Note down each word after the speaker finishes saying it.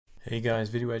Hey guys,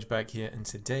 VideoEdge back here, and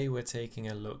today we're taking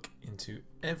a look into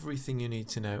everything you need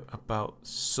to know about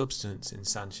substance in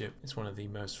Sandship. It's one of the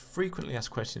most frequently asked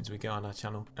questions we get on our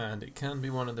channel, and it can be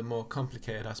one of the more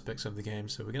complicated aspects of the game,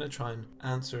 so we're going to try and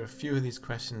answer a few of these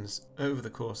questions over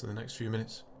the course of the next few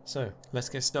minutes. So let's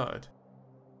get started.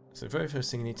 So the very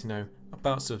first thing you need to know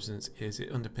about substance is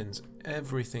it underpins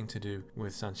everything to do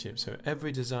with Sandship. So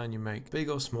every design you make, big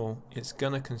or small, it's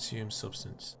going to consume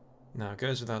substance. Now it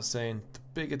goes without saying, the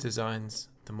bigger designs,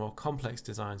 the more complex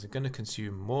designs are going to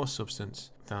consume more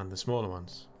substance than the smaller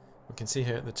ones. We can see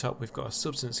here at the top we've got a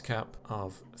substance cap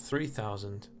of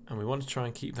 3000 and we want to try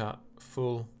and keep that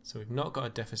full so we've not got a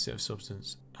deficit of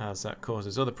substance, as that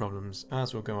causes other problems,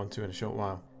 as we'll go on to in a short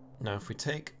while. Now if we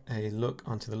take a look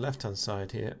onto the left hand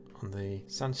side here on the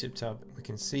Sandship tab, we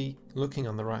can see looking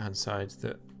on the right hand side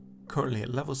that currently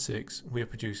at level 6 we are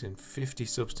producing 50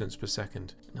 substance per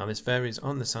second. Now this varies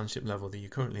on the Sandship level that you're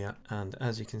currently at, and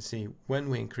as you can see when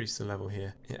we increase the level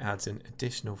here it adds an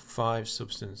additional 5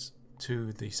 substance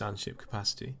to the Sandship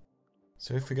capacity.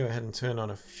 So if we go ahead and turn on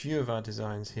a few of our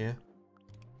designs here,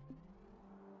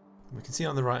 we can see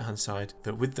on the right hand side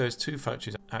that with those 2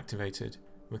 factories activated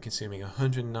we're consuming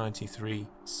 193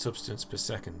 substance per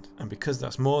second, and because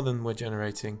that's more than we're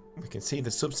generating, we can see the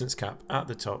substance cap at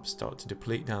the top start to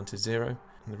deplete down to 0.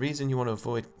 And the reason you want to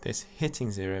avoid this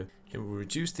hitting 0, it will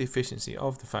reduce the efficiency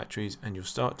of the factories and you'll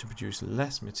start to produce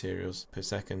less materials per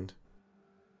second.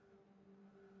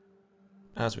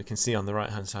 As we can see on the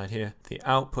right hand side here, the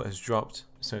output has dropped,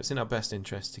 so it's in our best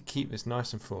interest to keep this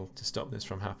nice and full to stop this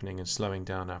from happening and slowing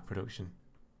down our production.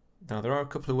 Now there are a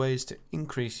couple of ways to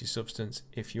increase your substance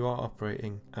if you are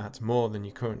operating at more than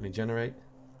you currently generate.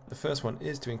 The first one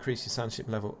is to increase your Sandship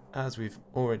level, as we've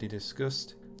already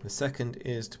discussed. The second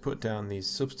is to put down these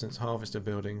substance harvester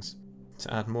buildings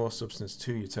to add more substance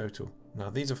to your total.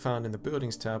 Now these are found in the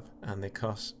buildings tab and they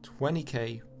cost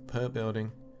 20k per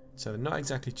building, so they're not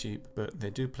exactly cheap, but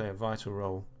they do play a vital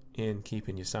role in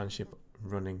keeping your Sandship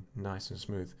running nice and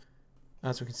smooth.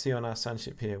 As we can see on our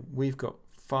Sandship here, we've got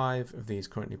 5 of these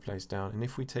currently placed down, and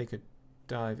if we take a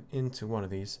dive into one of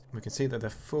these we can see that they're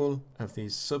full of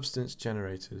these substance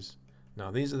generators.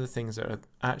 Now these are the things that are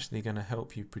actually going to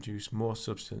help you produce more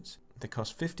substance. They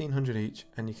cost 1500 each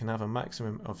and you can have a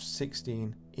maximum of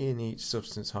 16 in each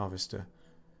substance harvester.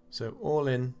 So all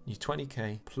in, your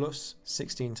 20k plus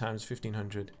 16 times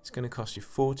 1500, it's going to cost you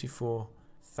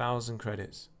 44,000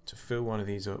 credits to fill one of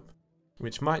these up,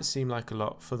 which might seem like a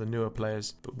lot for the newer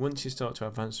players, but once you start to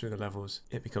advance through the levels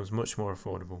it becomes much more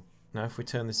affordable. Now if we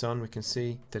turn this on we can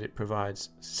see that it provides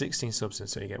 16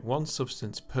 substance, so you get 1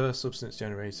 substance per substance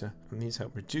generator, and these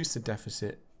help reduce the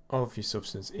deficit of your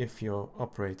substance if you're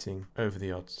operating over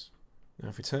the odds. Now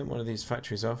if we turn one of these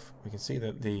factories off we can see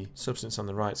that the substance on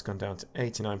the right has gone down to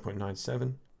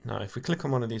 89.97. Now if we click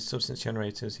on one of these substance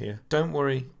generators here, don't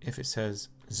worry if it says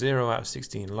 0 out of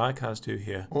 16 like ours do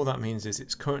here. All that means is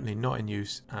it's currently not in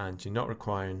use and you're not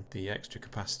requiring the extra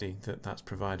capacity that that's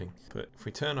providing. But if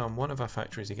we turn on one of our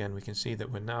factories again we can see that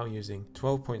we're now using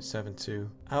 12.72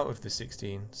 out of the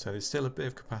 16, so there's still a bit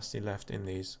of capacity left in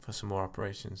these for some more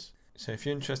operations. So if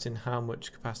you're interested in how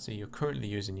much capacity you're currently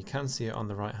using, you can see it on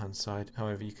the right hand side.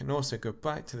 However, you can also go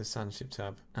back to the Sandship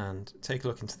tab and take a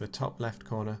look into the top left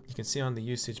corner. You can see on the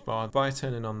usage bar, by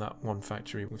turning on that one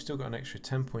factory, we've still got an extra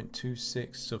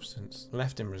 10.26 substance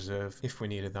left in reserve if we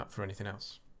needed that for anything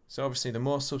else. So obviously the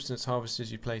more substance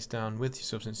harvesters you place down with your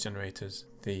substance generators,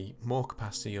 the more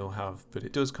capacity you'll have, but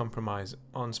it does compromise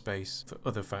on space for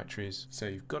other factories, so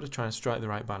you've got to try and strike the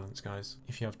right balance, guys.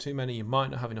 If you have too many you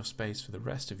might not have enough space for the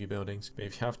rest of your buildings, but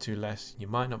if you have too less you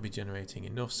might not be generating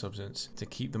enough substance to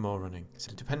keep them all running.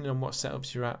 So depending on what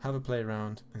setups you're at, have a play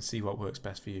around and see what works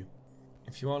best for you.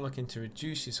 If you are looking to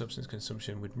reduce your substance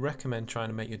consumption, we'd recommend trying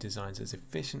to make your designs as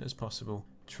efficient as possible.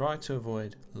 Try to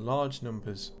avoid large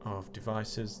numbers of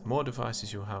devices. The more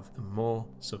devices you'll have, the more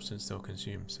substance they'll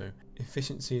consume. So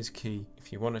efficiency is key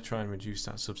if you want to try and reduce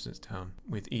that substance down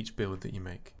with each build that you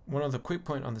make. One other quick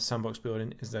point on the sandbox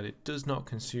building is that it does not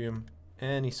consume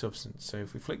any substance. So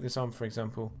if we flick this on, for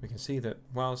example, we can see that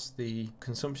whilst the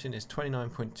consumption is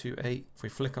 29.28, if we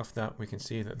flick off that we can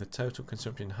see that the total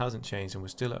consumption hasn't changed and we're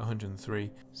still at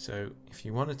 103. So if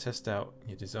you want to test out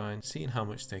your design, seeing how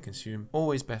much they consume,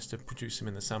 always best to produce them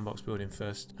in the sandbox building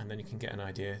first, and then you can get an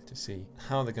idea to see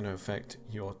how they're going to affect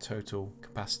your total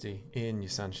capacity in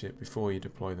your Sandship before you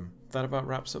deploy them. That about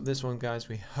wraps up this one, guys.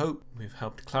 We hope we've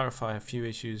helped clarify a few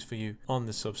issues for you on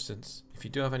the substance. If you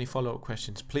do have any follow-up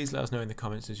questions, please let us know in the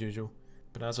comments as usual.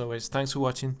 But as always, thanks for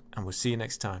watching and we'll see you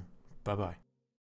next time. Bye bye.